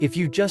If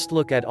you just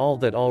look at all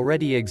that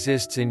already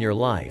exists in your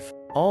life,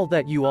 all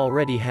that you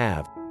already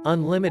have,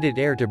 unlimited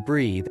air to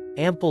breathe,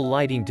 ample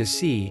lighting to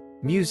see,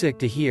 music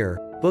to hear,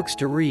 books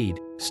to read,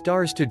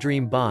 stars to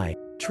dream by,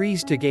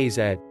 trees to gaze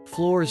at,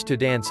 floors to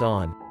dance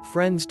on,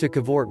 friends to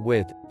cavort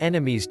with,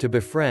 enemies to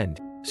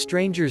befriend,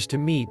 strangers to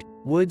meet,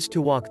 woods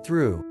to walk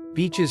through,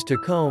 beaches to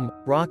comb,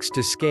 rocks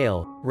to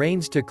scale,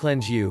 rains to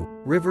cleanse you,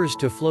 rivers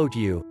to float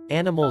you,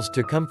 animals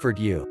to comfort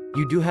you,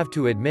 you do have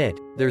to admit,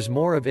 there's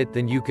more of it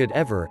than you could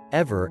ever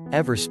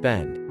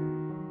spend.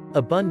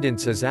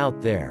 Abundance is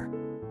out there.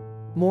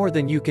 More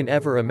than you can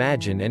ever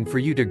imagine and for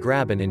you to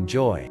grab and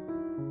enjoy.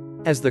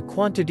 As the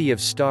quantity of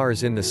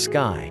stars in the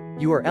sky,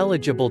 you are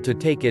eligible to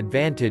take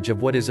advantage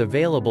of what is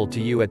available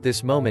to you at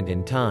this moment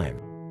in time.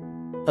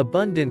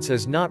 Abundance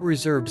is not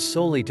reserved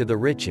solely to the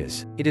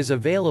richest, it is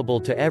available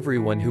to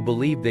everyone who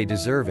believe they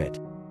deserve it.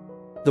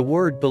 The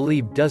word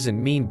believe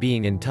doesn't mean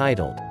being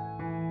entitled.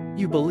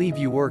 You believe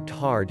you worked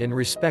hard and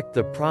respect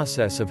the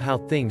process of how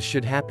things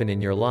should happen in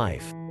your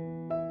life.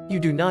 You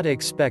do not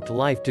expect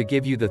life to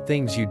give you the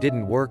things you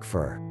didn't work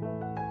for.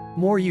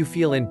 More you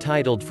feel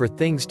entitled for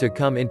things to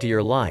come into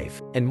your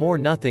life, and more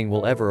nothing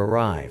will ever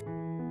arrive.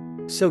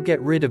 So get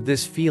rid of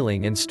this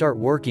feeling and start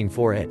working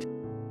for it.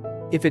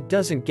 If it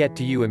doesn't get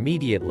to you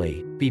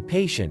immediately, be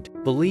patient,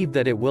 believe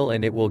that it will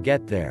and it will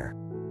get there.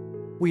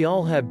 We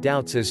all have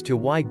doubts as to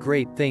why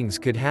great things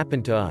could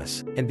happen to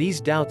us, and these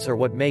doubts are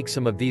what make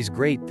some of these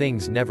great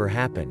things never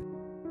happen.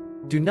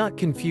 Do not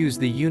confuse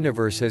the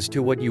universe as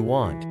to what you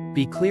want,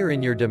 be clear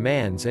in your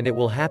demands and it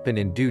will happen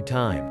in due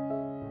time.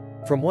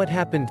 From what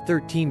happened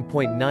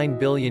 13.9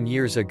 billion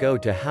years ago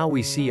to how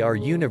we see our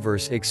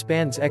universe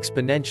expands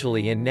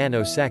exponentially in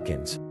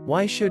nanoseconds,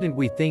 why shouldn't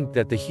we think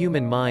that the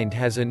human mind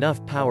has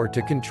enough power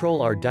to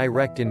control our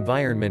direct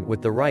environment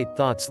with the right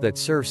thoughts that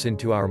surface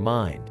into our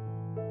mind?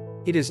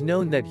 It is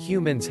known that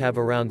humans have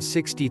around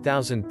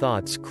 60,000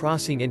 thoughts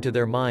crossing into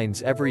their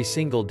minds every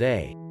single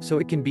day, so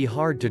it can be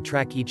hard to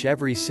track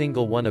every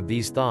single one of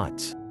these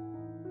thoughts.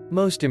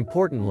 Most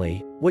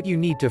importantly, what you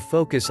need to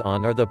focus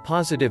on are the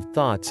positive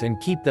thoughts and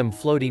keep them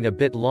floating a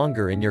bit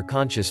longer in your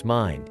conscious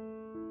mind.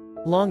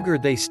 Longer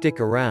they stick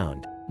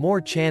around,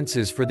 more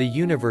chances for the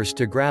universe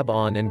to grab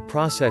on and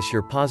process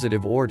your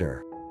positive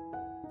order.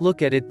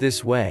 Look at it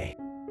this way.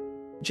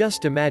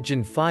 Just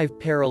imagine 5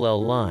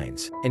 parallel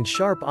lines, and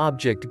sharp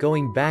object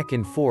going back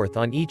and forth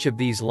on each of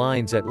these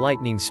lines at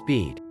lightning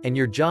speed, and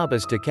your job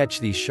is to catch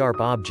these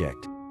sharp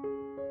object.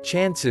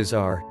 Chances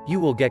are, you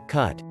will get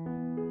cut.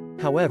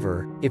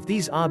 However, if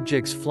these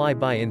objects fly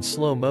by in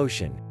slow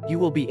motion, you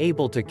will be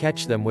able to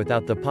catch them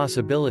without the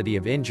possibility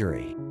of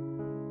injury.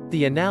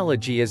 The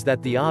analogy is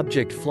that the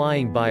object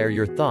flying by are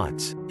your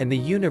thoughts, and the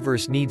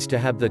universe needs to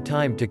have the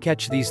time to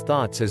catch these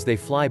thoughts as they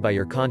fly by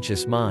your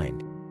conscious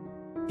mind.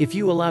 If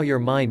you allow your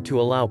mind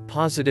to allow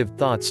positive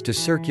thoughts to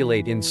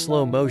circulate in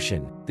slow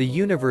motion, the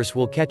universe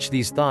will catch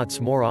these thoughts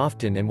more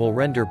often and will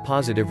render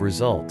positive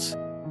results.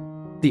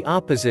 The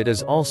opposite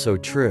is also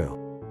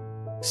true.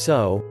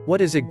 So,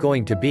 what is it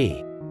going to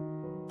be?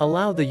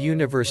 Allow the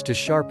universe to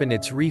sharpen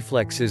its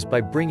reflexes by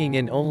bringing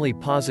in only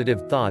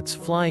positive thoughts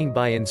flying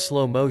by in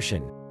slow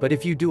motion, but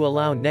if you do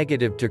allow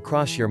negative to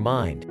cross your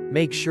mind,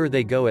 make sure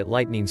they go at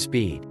lightning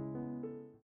speed.